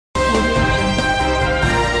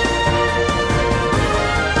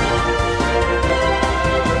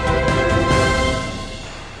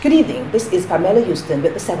Good evening, this is Pamela Houston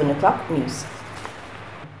with the 7 o'clock news.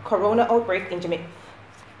 Corona outbreak in Jamaica.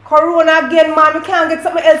 Corona again, man. We can't get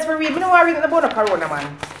something else to read. I don't want to read about Corona,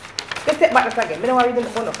 man. Let's take back this again. I don't want to read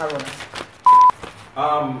about Corona.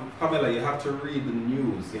 Pamela, you have to read the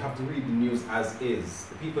news. You have to read the news as is.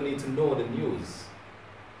 The people need to know the news.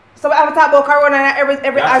 So we have to talk about Corona and every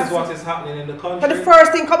That is what is happening in the country. But the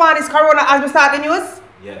first thing come on is Corona as we start the news?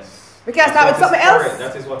 Yes. We can't start with something else?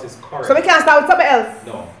 That is what is correct. So we can't start with something else?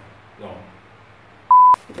 No. No.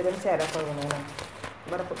 You didn't say that Corona, no. You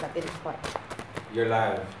better put that in the spot. You're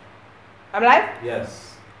live. I'm live?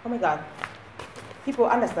 Yes. Oh my God. People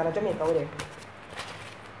understand that Jamaica over there.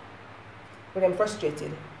 But I'm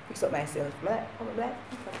frustrated. Fix up myself. Am I live? Oh, I'm live?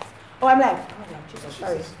 Oh, I'm live. Oh, no, Jesus.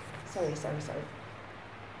 Sorry.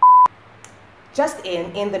 Just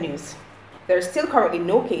in the news. There is still currently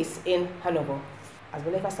no case in Hanover. As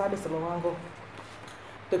we never saw this a while ago.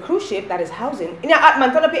 The cruise ship that is housing in your hot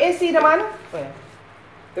man, turn up your AC, the man. Well,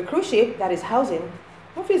 the cruise ship that is housing.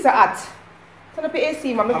 What feels so hot? Turn up your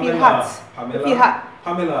AC, man. I feel hot. I feel hot.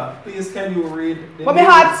 Pamela, please can you read the news? Me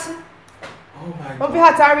hot. Oh my God. But we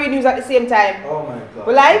hot and read news at the same time. Oh my God.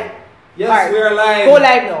 We're live? Yes, right. we are live. Go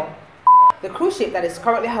live now. The cruise ship that is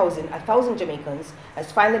currently housing 1,000 Jamaicans has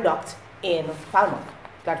finally docked in Palma.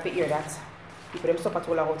 Glad to hear that. People them suffer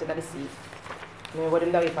to all out into the sea.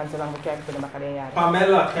 Pamela,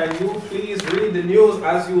 can you please read the news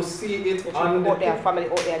as you see it on the... There, family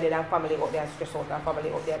out there, family out there, stress out, and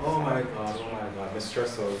family out there. Oh my God, I'm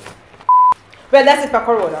stressed out. Well, that's it for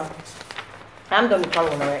Corona. I'm done with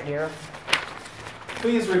Corona right there.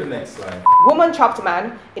 Please read the next slide. Woman chopped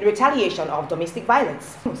man in retaliation of domestic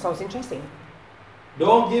violence. Sounds interesting.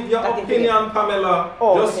 Don't give your opinion, Pamela.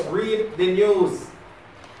 Just read the news.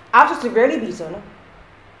 After severely beaten,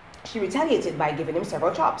 she retaliated by giving him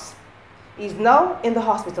several chops. He's now in the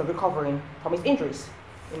hospital recovering from his injuries.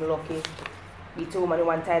 I'm lucky. B2 woman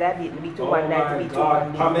one tie that beat B2 one night, B2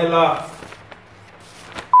 one. Pamela.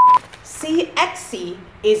 CXC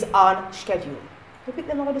is on schedule. You pick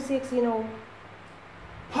them out of CXC now.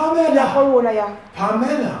 Pamela. Corona, yeah.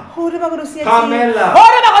 Pamela. How am I going to CXC? Pamela. How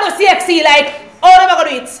am I going to CXC? Like, how am I going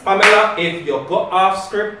to do it? Pamela, if you go off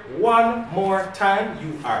script one more time,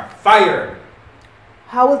 you are fired.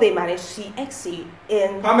 How will they manage CXC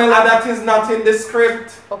in... Pamela, that is not in the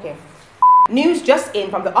script. Okay. News just in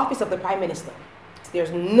from the office of the Prime Minister.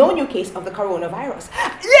 There's no new case of the coronavirus.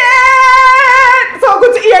 Yeah! So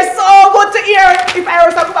good to hear, so good to hear. If I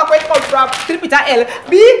was talking about where it comes from, Peter L.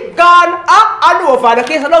 Be gone and over. The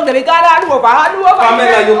case along there, be gone and over.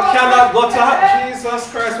 Pamela, you cannot go to...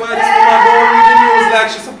 Jesus Christ, why this woman don't read the news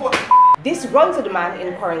like she's supposed... This runs to the man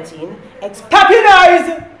in quarantine. Stop your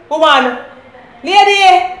noise, woman.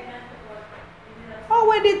 Lady! Oh,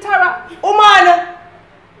 where did Tara? Oh, man!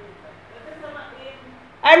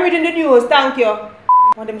 I'm reading the news, thank you. One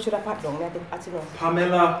of them should have pat down, I think.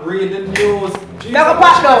 Pamela, read the news. Jesus, never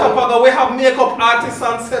pat down. We have makeup artists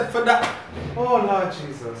on set for that. Oh, Lord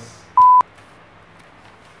Jesus.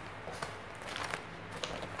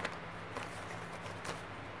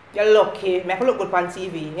 You're lucky. I can look good on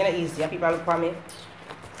TV. You're not easy, and people look for me.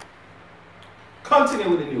 Continue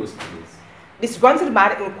with the news, please. This grunted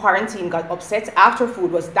man in quarantine got upset after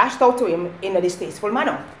food was dashed out to him in a distasteful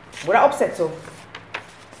manner. What I upset so?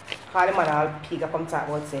 Call the man I'll pick up and talk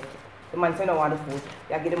about it. The man said no want the food,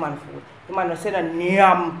 you give the man food. The man said a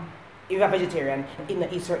yum. If you're a vegetarian, you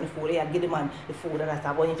don't eat certain food, you give the man the food and that's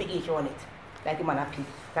about you to eat on it. Like the man a pick.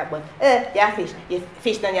 That one, yeah fish. You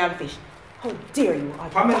fish then you have fish. How dare you?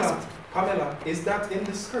 Pamela, is that in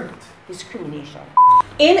the script? Discrimination.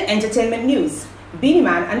 In entertainment news, Beanie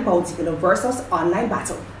Man and Particular versus online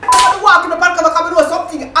battle. I'm walking up and come and know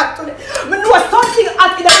something hot today. I know something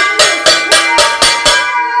hot in the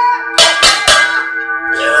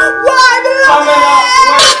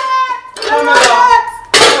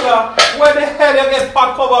Pamela, where the hell you get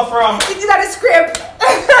pot cover from? It is at the script.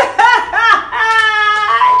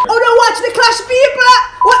 Oh, don't watch the Clash people.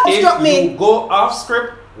 What struck me? If you go off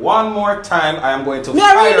script one more time, I am going to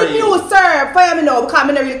fire you. Me news, sir. Fire me now because I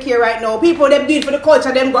don't really care right now. People, them do it for the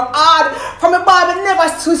culture, them go hard. From a bar, I never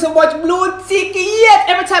see so much blue tick yet.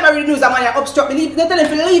 Every time I read the news, I'm going to obstruct me. They tell them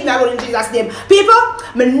to leave me alone in Jesus' name. People,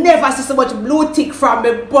 I never see so much blue tick from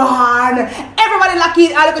the barn. Everybody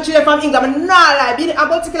lucky, all the children from England, I'm not like, I'm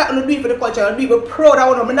about to kill out on the do it for the culture, I'm people proud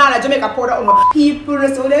of them, I'm not like Jamaica proud of them. People,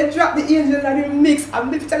 so they drop the angel and the mix, I'm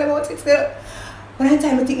going to tell them about it. When I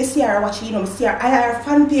time I think the Sierra watch, you know, Sierra, I have a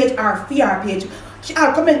fan page or a PR page. She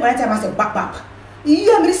all comment when I time I say back.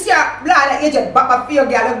 Yeah, me see a blah like agent back for your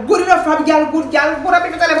girl. Good enough from girl, good girl. What up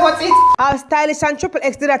people tell about it? How stylish and Triple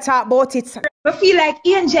X did I talk about it. I feel like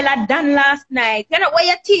Angel had done last night. You know what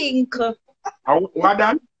you think? What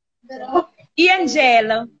done? Angel. You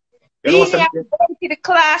know, Being going to the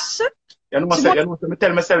class. you know, me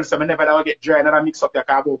tell myself so I never ever get dry and I mix up your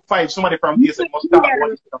car about 5. Somebody from here said must start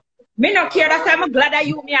one. Me not care that I'm glad that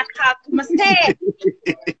you me a talk. Me say.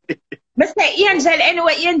 Me say Angel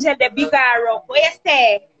anyway, Angel the bigger up. Where you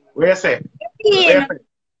say? Where you say?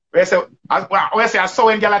 Where you say I saw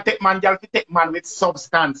when girl take man with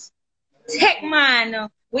substance. Take man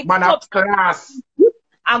with Man of class.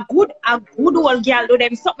 a good old girl do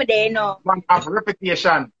them something there, you know. Man of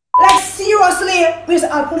reputation. Like seriously, where's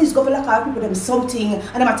all police go for like call people them something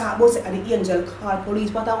and them talk about it and the angel call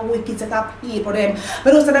police, what a wicked set of people them.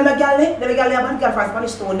 But also them a girl a bad girl for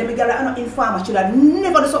Spanish Town, them a girl are not informer, should have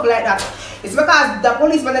never do something like that. It's because the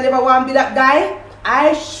policeman never want to be that guy.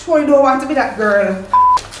 I sure don't want to be that girl.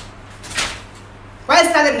 Why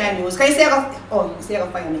is that in the news? Can you say you say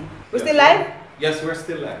I fire me? We still live? Yes, we're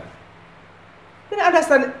still live. You don't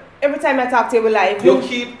understand. Every time I talk to you live. You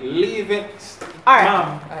keep leaving. Alright.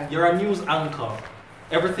 Ma'am, you're a news anchor.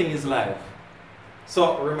 Everything is live.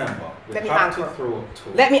 So remember, we have to throw to.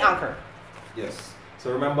 Let me anchor. Yes.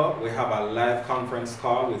 So remember, we have a live conference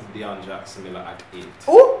call with Dion Jackson Miller at 8.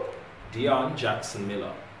 Who? Dion Jackson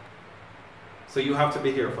Miller. So you have to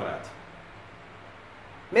be here for that.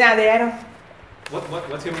 Me not there, I know.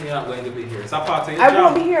 What do you mean you're not going to be here? It's a part of your I job.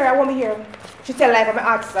 won't be here. I won't be here. She tell like I'm an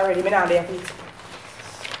artist already. Me not there for it.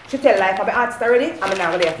 She tell like I'm an artist already. I'm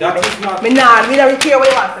not there for That it. is not. Me don't care what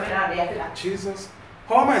you want. So me not there for that. Jesus.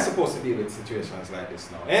 How am I supposed to deal with situations like this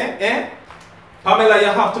now? Pamela, you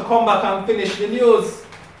have to come back and finish the news.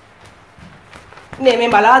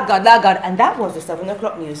 Name Lord God. And that was the 7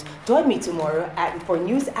 o'clock news. Join me tomorrow for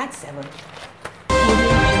news at 7.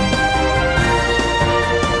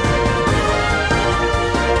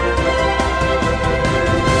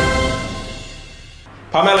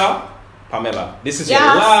 Pamela, this is your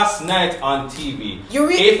last night on TV. You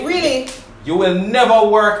really? You will never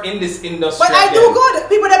work in this industry. But I do good.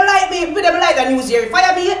 People them like me. People them like the news here.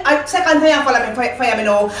 Fire me. I second time follow me. Fire me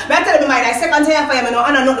now. But I tell me mine. I second time fire me now.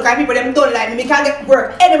 And I know because people them don't like me. Me can't get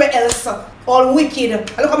work anywhere else. All wicked.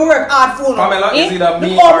 I look how me work hard for now. Pamela, is it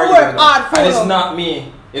me look how or me work hard for and now. it's not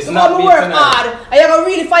me. It's look not how me me work tonight. hard. Are you gonna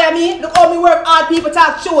really fire me? Look how me work hard. People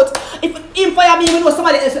talk short. If him fire me, we know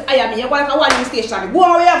somebody else will hire me. You go like a one station. Go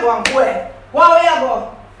where you go and go. Go where you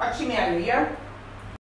go. Watch me and you here.